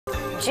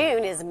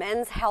June is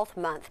Men's Health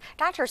Month.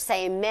 Doctors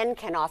say men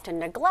can often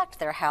neglect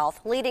their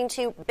health, leading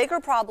to bigger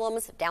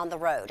problems down the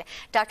road.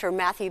 Dr.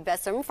 Matthew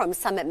Bessom from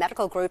Summit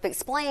Medical Group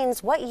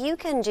explains what you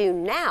can do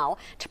now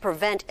to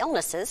prevent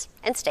illnesses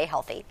and stay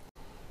healthy.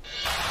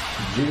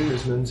 June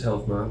is Men's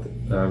Health Month,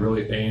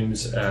 really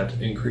aims at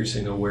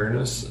increasing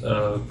awareness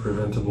of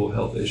preventable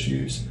health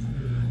issues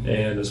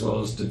and as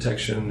well as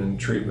detection and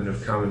treatment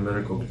of common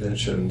medical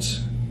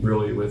conditions,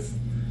 really with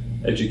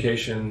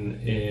education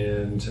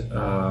and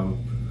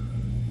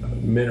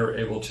men are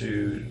able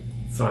to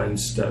find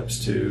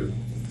steps to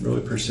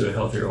really pursue a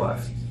healthier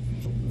life.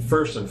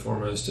 First and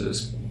foremost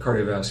is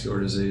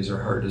cardiovascular disease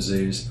or heart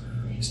disease,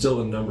 still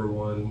the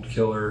 #1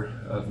 killer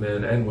of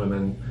men and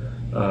women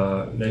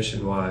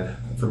nationwide.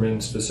 For men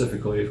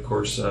specifically, of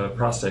course,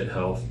 prostate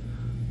health.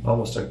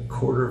 Almost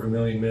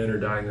 250,000 men are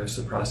diagnosed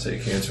with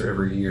prostate cancer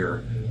every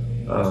year.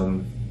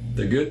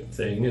 The good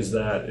thing is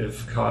that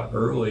if caught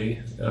early,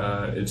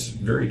 it's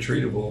very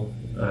treatable.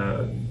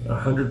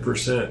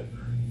 100%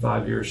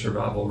 5-year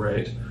survival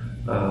rate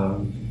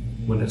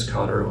when it's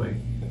caught early.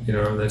 You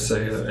know, they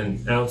say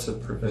an ounce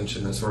of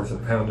prevention is worth a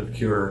pound of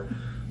cure.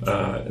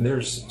 And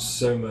there's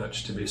so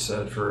much to be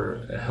said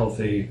for a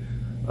healthy,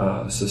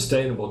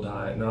 sustainable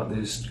diet, not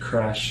these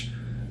crash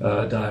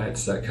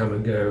diets that come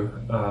and go,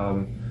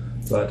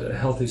 but a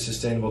healthy,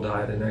 sustainable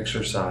diet and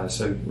exercise.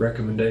 So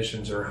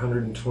recommendations are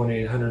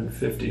 120,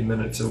 150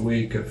 minutes a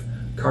week of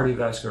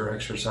cardiovascular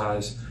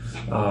exercise.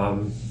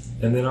 And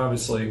then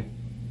obviously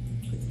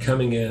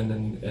coming in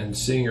and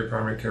seeing your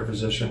primary care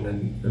physician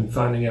and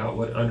finding out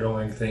what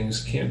underlying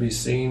things can't be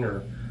seen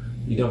or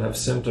you don't have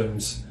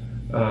symptoms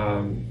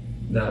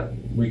that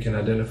we can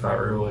identify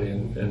early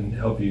and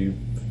help you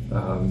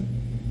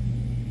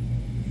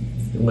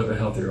live a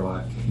healthier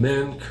life.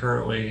 Men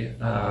currently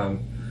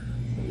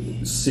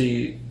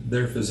see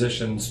their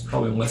physicians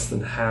probably less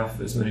than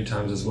half as many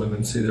times as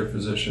women see their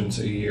physicians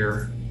a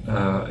year,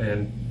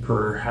 and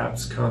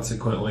perhaps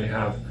consequently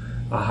have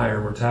a higher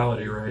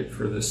mortality rate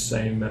for the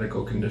same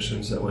medical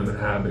conditions that women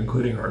have,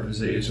 including heart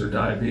disease or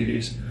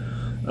diabetes.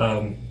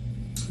 And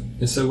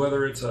so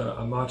whether it's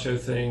a macho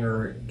thing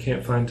or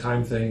can't find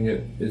time thing,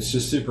 it's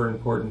just super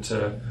important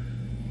to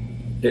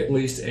at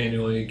least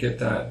annually get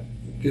that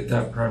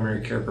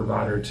primary care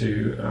provider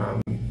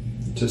to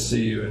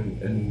see you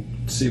and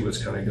see what's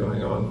kind of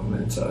going on the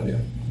inside of you.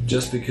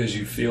 Just because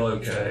you feel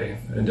okay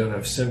and don't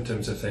have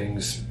symptoms of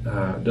things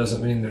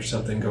doesn't mean there's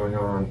something going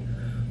on.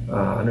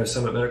 I know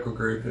Summit Medical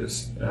Group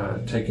is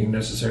taking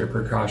necessary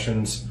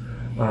precautions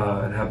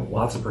and have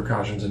lots of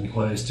precautions in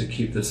place to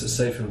keep this a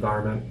safe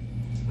environment,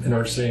 and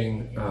are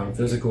seeing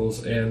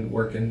physicals and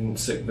work-in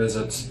sick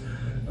visits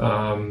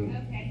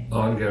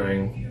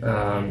ongoing.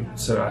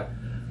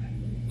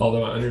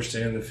 Although I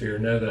understand the fear,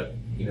 know that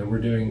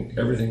we're doing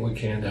everything we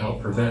can to help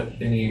prevent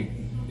any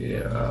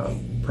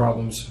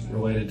problems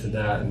related to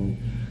that, and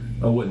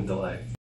I wouldn't delay.